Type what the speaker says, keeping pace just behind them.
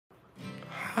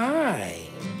Hi.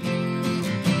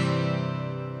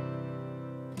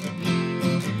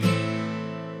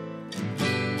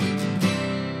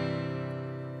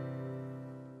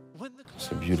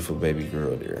 It's a beautiful baby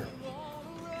girl there.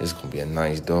 This is gonna be a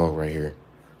nice dog right here.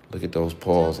 Look at those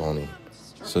paws on him.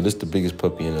 So this is the biggest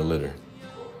puppy in the litter.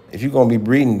 If you're gonna be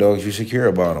breeding dogs, you should care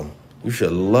about them. You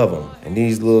should love them. And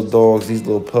these little dogs, these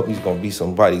little puppies gonna be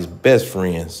somebody's best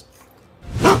friends.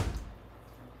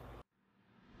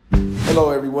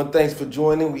 Hello everyone, thanks for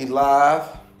joining. We live.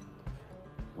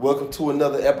 Welcome to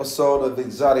another episode of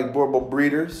Exotic Boerboel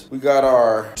Breeders. We got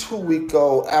our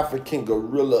 2-week-old African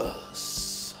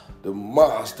gorillas. The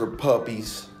monster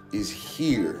puppies is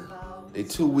here. They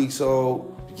 2 weeks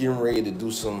old, getting ready to do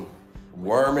some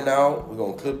worming out. We're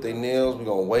gonna clip their nails, we're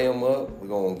gonna weigh them up, we're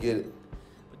gonna get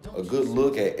a good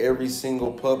look at every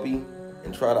single puppy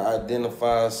and try to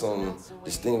identify some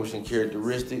distinguishing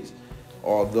characteristics.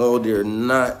 Although they're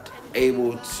not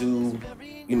able to,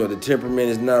 the temperament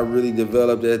is not really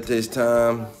developed at this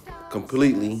time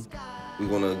completely, we're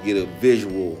gonna get a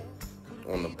visual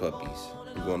on the puppies.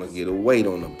 We're gonna get a weight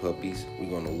on the puppies.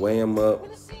 We're gonna weigh them up.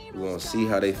 We're gonna see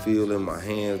how they feel in my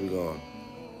hands. We're gonna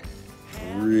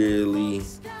really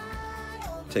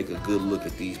take a good look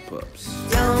at these pups.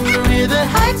 Down the river,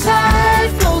 high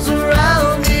tide flows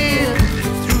around here.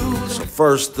 So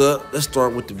first up, let's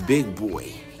start with the big boy.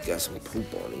 He got some poop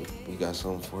on him. We got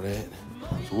something for that.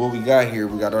 So what we got here,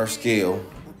 we got our scale.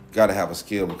 Gotta have a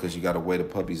scale because you gotta weigh the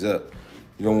puppies up.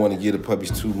 You don't wanna give the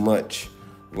puppies too much.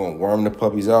 We're gonna worm the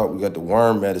puppies out. We got the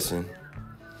worm medicine.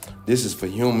 This is for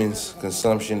humans.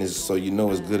 Consumption is so you know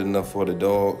it's good enough for the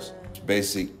dogs. It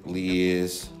basically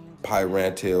is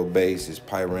pyrantel base. It's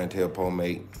pyrantel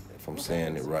pomade, if I'm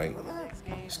saying it right.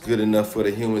 It's good enough for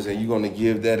the humans, and you're gonna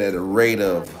give that at a rate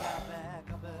of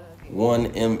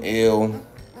 1 ml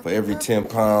for every 10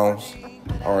 pounds.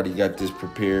 I already got this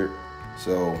prepared.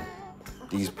 So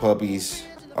these puppies,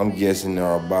 I'm guessing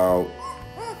are about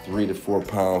 3 to 4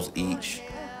 pounds each.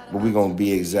 But we're gonna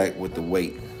be exact with the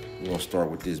weight. We're gonna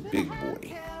start with this big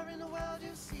boy.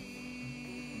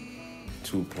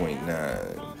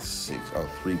 2.96,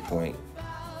 3.0.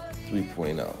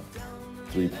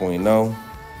 3.0.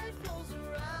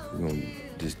 We're gonna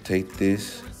just take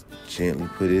this, gently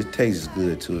put it. It tastes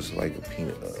good too, it's like a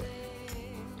peanut butter.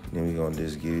 Then we're gonna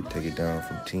just take it down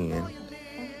from 10.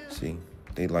 See,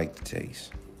 they like the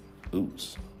taste.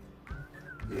 Oops.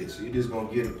 Yeah, so you're just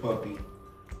gonna get a puppy.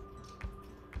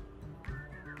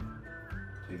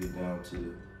 Take it down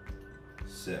to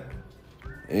 7.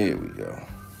 There we go.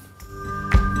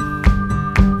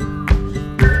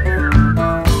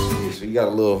 Yeah, so you got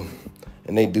a little,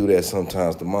 and they do that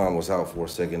sometimes. The mom was out for a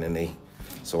second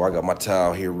so I got my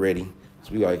towel here ready.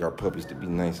 So we like our puppies to be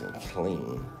nice and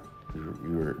clean.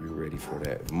 You ready for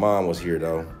that. Mom was here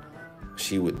though.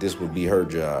 This would be her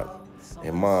job.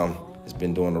 And mom has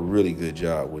been doing a really good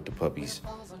job with the puppies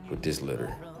with this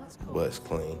litter. Butt's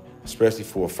clean, especially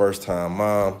for a first-time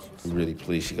mom. I'm really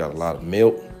pleased. She got a lot of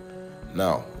milk.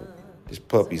 Now, this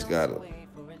puppy's got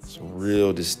some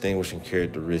real distinguishing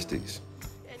characteristics.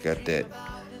 Got that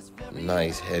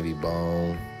nice heavy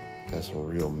bone. Got some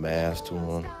real mass to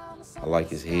him. I like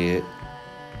his head.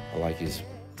 I like his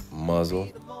muzzle.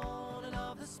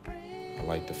 I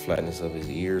like the flatness of his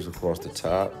ears across the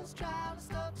top.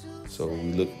 So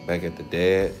we look back at the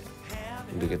dad.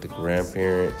 We look at the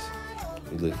grandparents.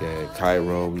 We look at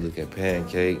Cairo, we look at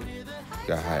Pancake.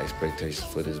 Got high expectations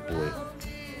for this boy.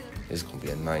 It's gonna be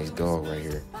a nice dog right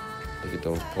here. Look at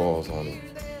those paws on him.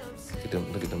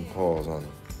 Look at them paws on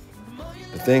him.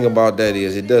 The thing about that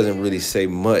is it doesn't really say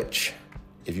much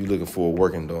if you're looking for a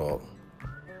working dog.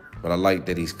 But I like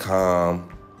that he's calm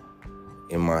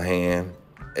in my hand.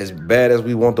 As bad as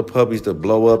we want the puppies to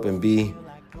blow up and be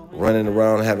running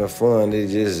around having fun, it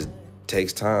just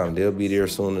takes time. They'll be there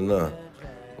soon enough.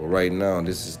 But right now,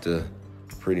 this is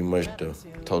pretty much the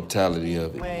totality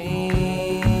of it.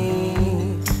 And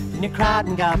you cried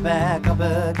and got back up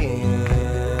again.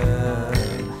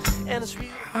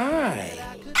 Hi.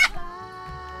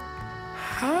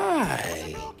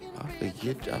 Hi. I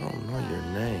don't know your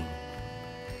name.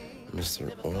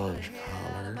 Mr. Orange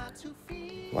Collar.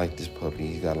 Like this puppy,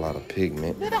 he's got a lot of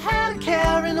pigment. Never had a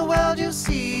care in the world you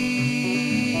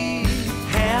see.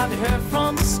 Have you heard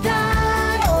from the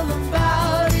sky all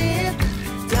about it?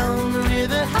 Down the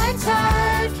river, high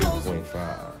tide flows.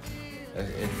 0.5. That's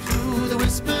interesting. Through the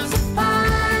whispers of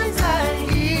pines, I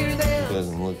hear them.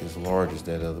 Doesn't look as large as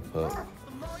that other pup,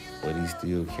 but he's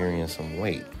still carrying some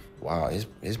weight. Wow, his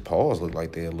paws look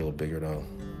like they're a little bigger though.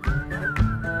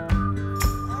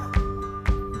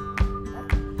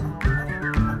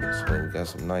 So we got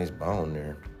some nice bone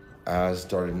there. Eyes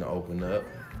starting to open up.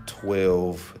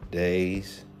 12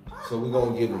 days. So we're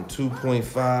gonna give him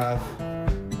 2.5.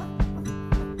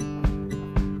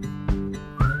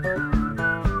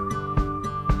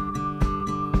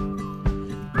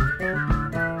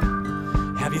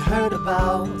 Have you heard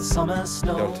about summer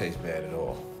snow? It don't taste bad at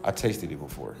all. I tasted it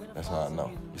before. That's how I know.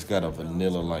 It's got a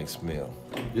vanilla-like smell.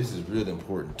 This is really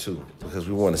important too, because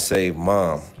we want to save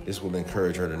mom. This will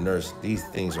encourage her to nurse. These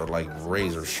things are like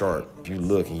razor sharp. If you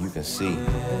look and you can see.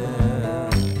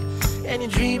 And you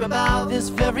dream about this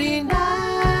very night,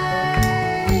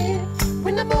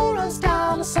 when the moon runs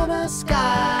down the summer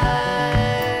sky.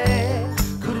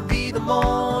 Could it be the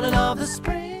morning of the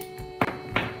spring?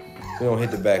 We don't hit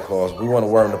the back claws. We want to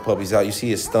worm the puppies out. You see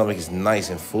his stomach is nice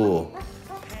and full.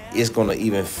 It's gonna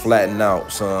even flatten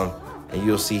out some, and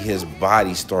you'll see his body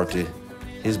will start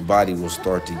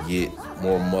to get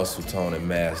more muscle tone and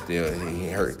mass there. He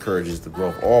encourages the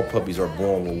growth. All puppies are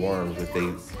born with worms if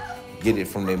they get it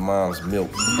from their mom's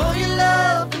milk. The more you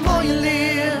love, the more you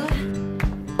live.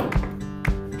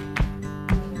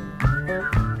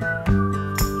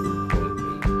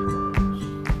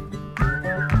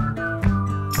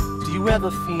 Do you ever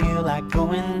feel like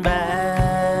going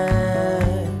back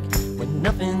when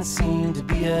nothing seemed to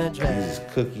be a drag? This is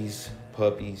Cookie's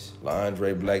Puppies,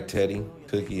 Andre Black Teddy.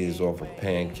 Cookie is off of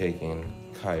Pancake in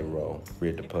Cairo. We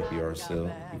had the puppy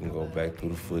ourselves. You can go back through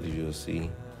the footage, you'll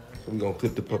see. So we're gonna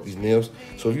clip the puppy's nails.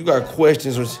 So if you got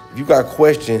questions,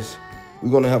 we're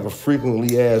gonna have a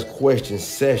frequently asked questions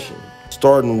session.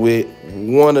 Starting with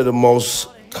one of the most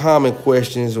common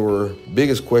questions or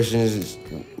biggest questions is,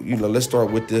 let's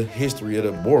start with the history of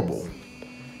the Boerboel.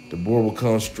 The Boerboel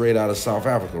comes straight out of South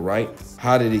Africa, right?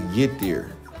 How did it get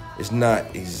there? It's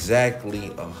not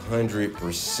exactly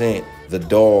 100% the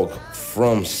dog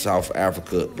from South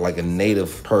Africa, like a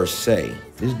native per se.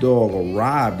 This dog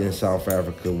arrived in South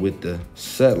Africa with the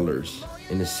settlers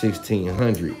in the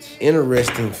 1600s.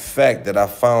 Interesting fact that I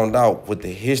found out with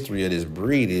the history of this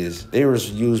breed is they were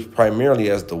used primarily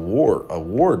as a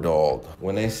war dog.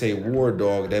 When they say war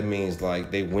dog, that means like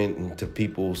they went into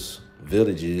people's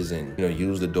villages and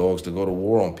use the dogs to go to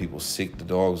war on people, sick the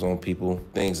dogs on people,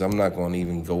 things I'm not going to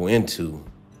even go into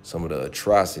some of the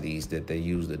atrocities that they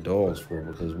use the dogs for,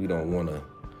 because we don't want to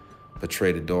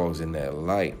portray the dogs in that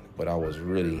light. But I was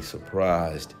really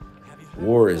surprised.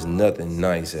 War is nothing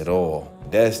nice at all.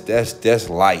 That's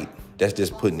light. That's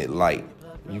just putting it light.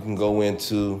 You can go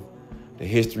into the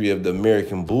history of the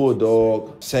American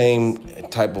Bulldog, same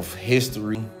type of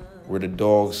history, where the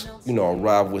dogs,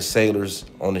 arrive with sailors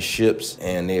on the ships,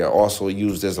 and they are also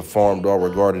used as a farm dog,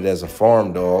 regarded as a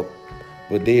farm dog,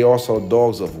 but they also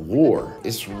dogs of war.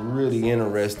 It's really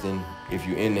interesting if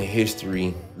you're in the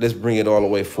history. Let's bring it all the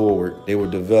way forward. They were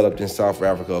developed in South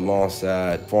Africa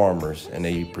alongside farmers, and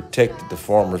they protected the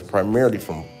farmers primarily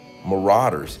from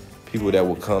marauders, people that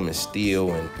would come and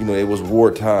steal, and it was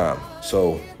wartime.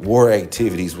 So war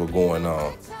activities were going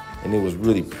on, and it was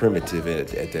really primitive at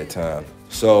that time.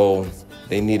 So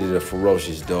they needed a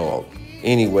ferocious dog.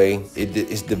 Anyway,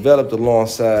 it's developed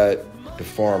alongside the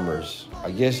farmers.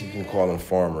 I guess you can call them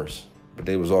farmers, but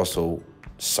they was also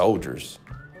soldiers.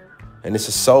 And it's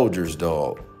a soldier's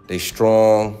dog. They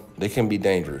strong, they can be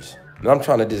dangerous. And I'm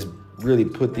trying to just really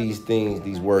put these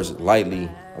words lightly.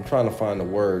 I'm trying to find the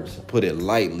words to put it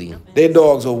lightly. They're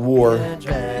dogs of war.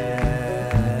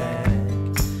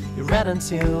 You read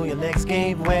until your legs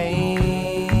gave way.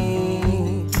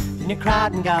 You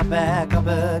cried and got back up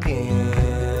again.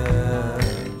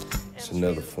 It's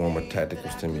another form of tactical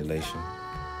stimulation.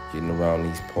 Getting around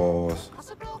these paws,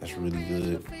 that's really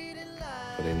good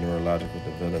for their neurological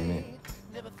development.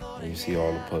 And you see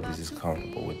all the puppies is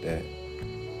comfortable with that.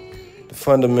 The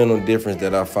fundamental difference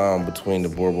that I found between the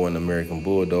Boerboel and the American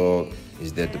Bulldog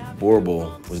is that the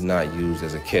Boerboel was not used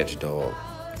as a catch dog.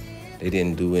 They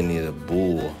didn't do any of the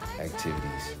bull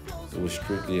activities. It was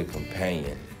strictly a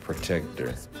companion,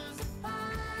 protector,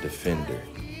 defender.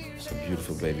 It's a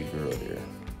beautiful baby girl there,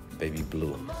 baby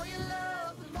blue.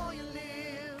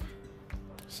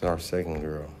 It's our second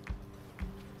girl.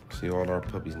 See all our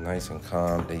puppies nice and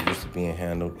calm. They used to being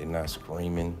handled. They're not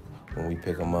screaming when we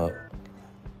pick them up.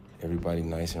 Everybody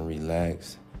nice and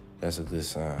relaxed. That's a good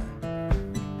sign.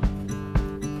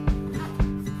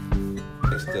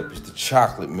 Next up is the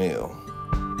chocolate male.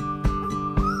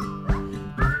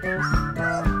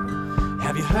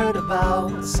 Have you heard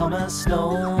about summer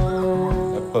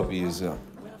snow?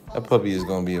 That puppy is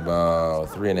gonna be about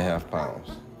 3.5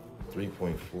 pounds.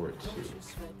 3.42.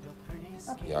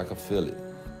 Yeah, I can feel it.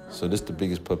 So this is the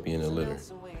biggest puppy in the litter.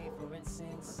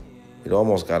 It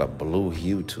almost got a blue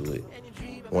hue to it.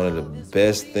 One of the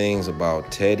best things about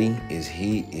Teddy is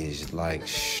he is like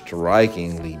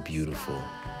strikingly beautiful.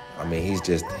 I mean, he's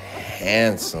just a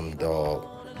handsome dog.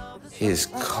 His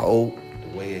coat,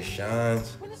 the way it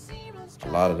shines. A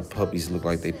lot of the puppies look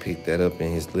like they picked that up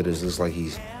in his litters. Looks like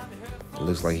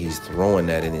he's throwing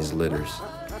that in his litters.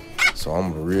 So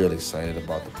I'm real excited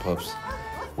about the pups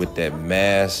with that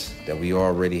mass that we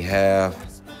already have,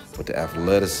 with the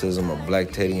athleticism of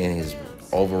Black Teddy and his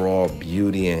overall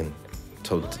beauty and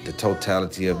the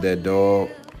totality of that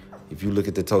dog. If you look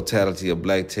at the totality of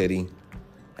Black Teddy,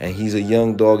 and he's a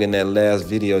young dog in that last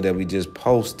video that we just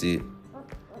posted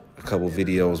a couple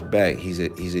videos back.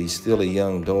 He's still a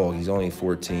young dog. He's only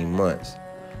 14 months.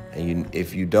 And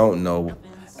if you don't know,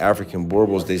 African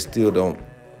Boerboels, they still don't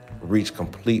reach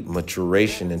complete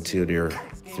maturation until they're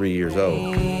 3 years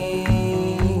old.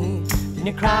 Then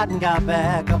you cried and got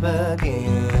back up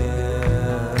again.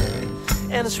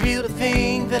 And it's real to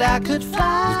think that I could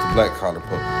fly. It's the black collar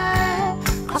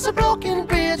puppy. Cross a broken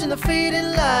bridge in the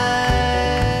fading light.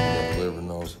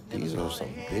 These are some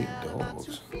big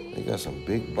dogs. They got some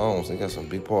big bones. They got some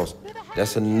big paws.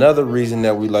 That's another reason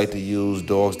that we like to use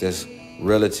dogs that's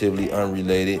relatively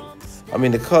unrelated. I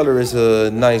mean, the color is a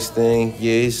nice thing.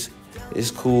 Yeah,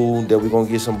 it's cool that we're gonna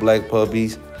get some black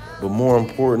puppies, but more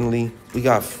importantly, we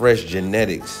got fresh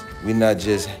genetics. We're not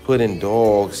just putting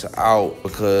dogs out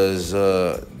because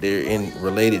they're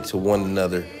related to one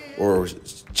another or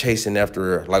chasing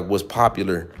after like what's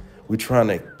popular. We're trying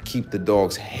to keep the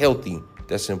dogs healthy.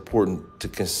 That's important to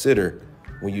consider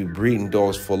when you're breeding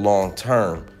dogs for long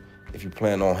term. If you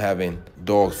plan on having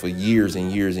dogs for years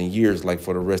and years and years, like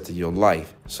for the rest of your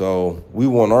life. So we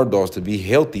want our dogs to be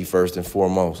healthy first and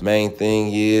foremost. Main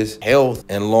thing is health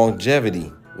and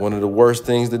longevity. One of the worst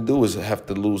things to do is have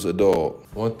to lose a dog.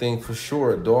 One thing for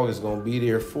sure, a dog is gonna be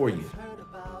there for you.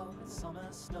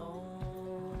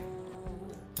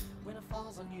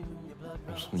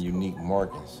 Some unique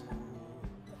markings.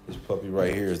 This puppy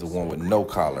right here is the one with no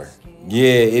collar.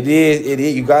 Yeah, it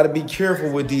is. You gotta be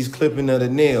careful with these clipping of the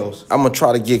nails. I'm gonna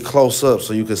try to get close up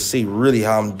so you can see really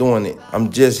how I'm doing it. I'm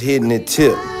just hitting the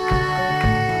tip.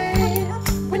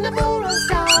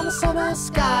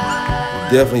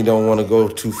 Definitely don't wanna go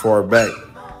too far back.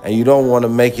 And you don't wanna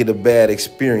make it a bad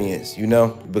experience, you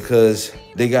know? Because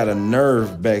they got a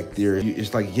nerve back there.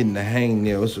 It's like hitting the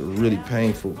hangnail. It's really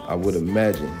painful, I would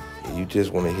imagine. You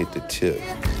just wanna hit the tip.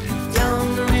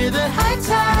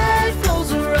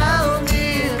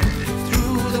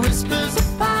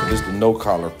 This is the no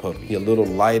collar puppy. He a little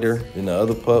lighter than the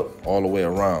other pup all the way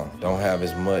around. Don't have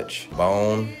as much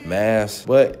bone, mass,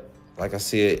 but like I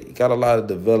said, you got a lot of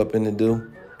developing to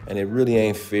do, and it really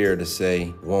ain't fair to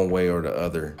say one way or the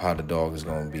other how the dog is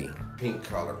gonna be. Pink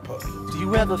collar puppy. Do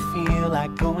you ever feel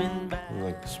like going back? You're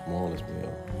like the smallest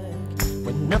male.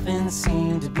 When nothing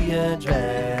seemed to be a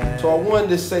drag. So I wanted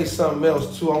to say something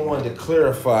else too. I wanted to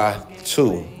clarify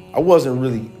too. I wasn't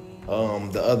really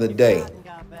the other day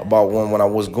about when I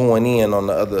was going in on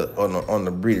on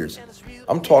the breeders.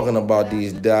 I'm talking about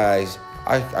these guys.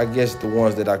 I guess the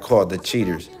ones that I called the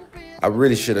cheaters. I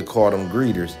really should have called them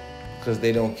greeters because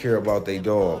they don't care about their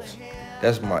dogs.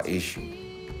 That's my issue.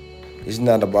 It's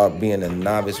not about being a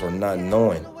novice or not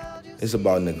knowing. It's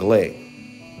about neglect.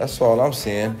 That's all I'm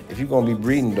saying. If you're gonna be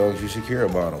breeding dogs, you should care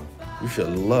about them. You should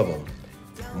love them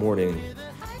more than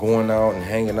going out and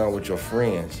hanging out with your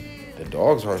friends. The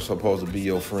dogs are supposed to be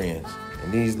your friends.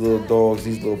 And these little dogs,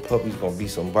 these little puppies gonna be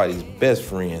somebody's best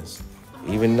friends.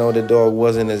 Even though the dog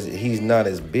he's not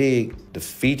as big, the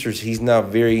features, he's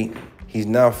not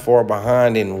far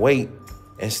behind in weight,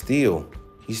 and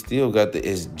he still got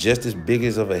it's just as big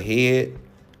as of a head,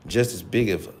 just as big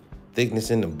of thickness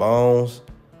in the bones.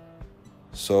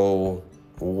 So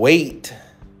weight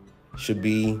should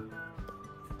be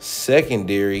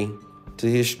secondary to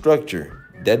his structure.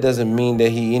 That doesn't mean that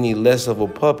he any less of a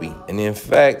puppy. And in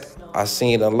fact, I've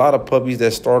seen a lot of puppies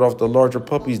that start off the larger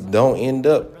puppies don't end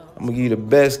up. I'm gonna give you the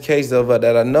best case of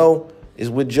that I know is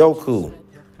with Joku.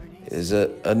 Is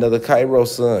another Cairo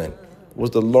son,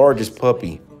 was the largest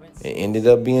puppy and ended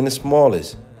up being the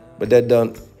smallest. But that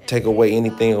doesn't take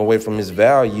anything away from his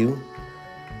value.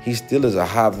 He still is a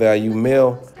high value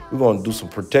male. We're gonna do some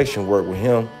protection work with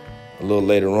him a little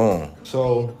later on.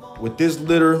 So with this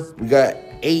litter, we got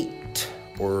 8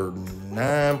 or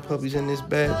 9 puppies in this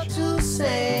batch.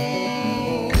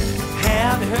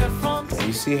 And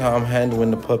you see how I'm handling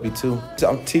the puppy too?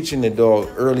 I'm teaching the dog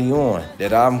early on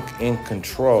that I'm in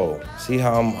control. See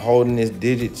how I'm holding his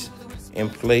digits in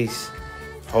place,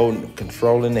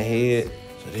 controlling the head.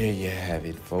 So there you have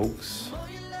it, folks.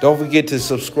 Don't forget to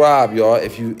subscribe, y'all.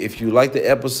 If you like the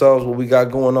episodes, what we got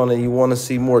going on, and you want to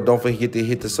see more, don't forget to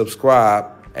hit the subscribe.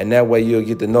 And that way you'll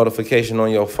get the notification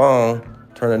on your phone.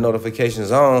 Turn the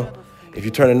notifications on. If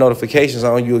you turn the notifications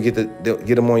on, you'll get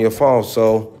them on your phone.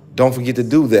 So don't forget to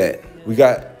do that. We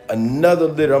got another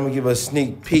litter. I'm gonna give a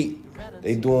sneak peek.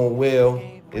 They doing well.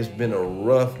 It's been a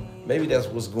rough, maybe that's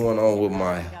what's going on with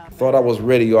my, thought I was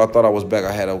ready, y'all. I thought I was back.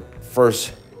 I had a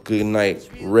first good night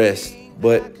rest,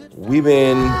 but we've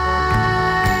been,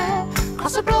 well,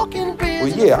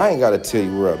 yeah, I ain't gotta tell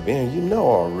you where I've been. You know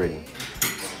already.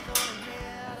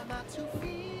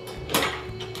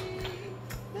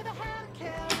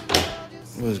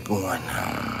 What's going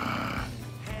on?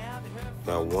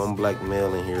 Got 1 black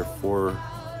male in here, 4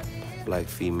 black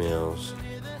females,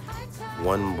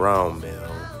 1 brown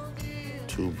male,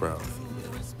 2 brown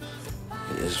females,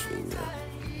 and this female.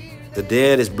 The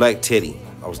dad is Black Teddy.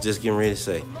 I was just getting ready to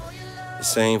say. The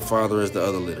same father as the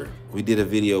other litter. We did a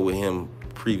video with him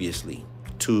previously,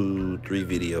 2-3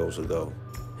 videos ago.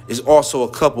 There's also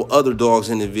a couple other dogs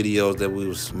in the videos that we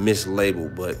was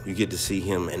mislabeled, but you get to see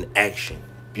him in action.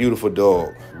 Beautiful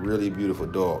dog, really beautiful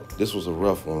dog. This was a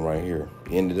rough one right here.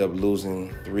 We ended up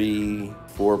losing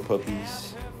 3-4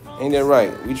 puppies. Ain't that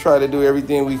right? We tried to do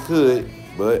everything we could,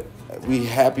 but we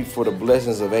happy for the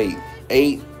blessings of 8.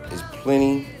 8 is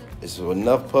plenty. It's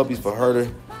enough puppies for her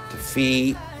to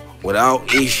feed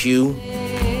without issue.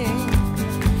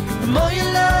 The more you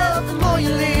love, the more you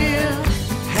live.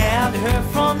 Have her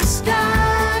from the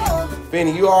sky.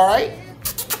 Fanny, you all right?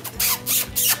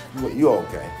 You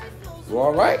okay? You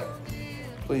all right?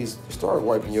 Please start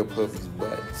wiping your puppies'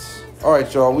 butts. All right,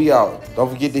 y'all, we out. Don't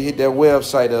forget to hit that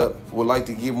website up. Would like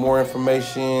to give more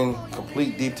information,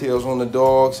 complete details on the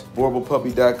dogs.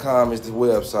 Boerboelpuppy.com is the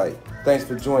website. Thanks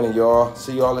for joining, y'all.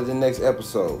 See y'all at the next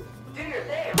episode. Do your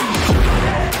thing.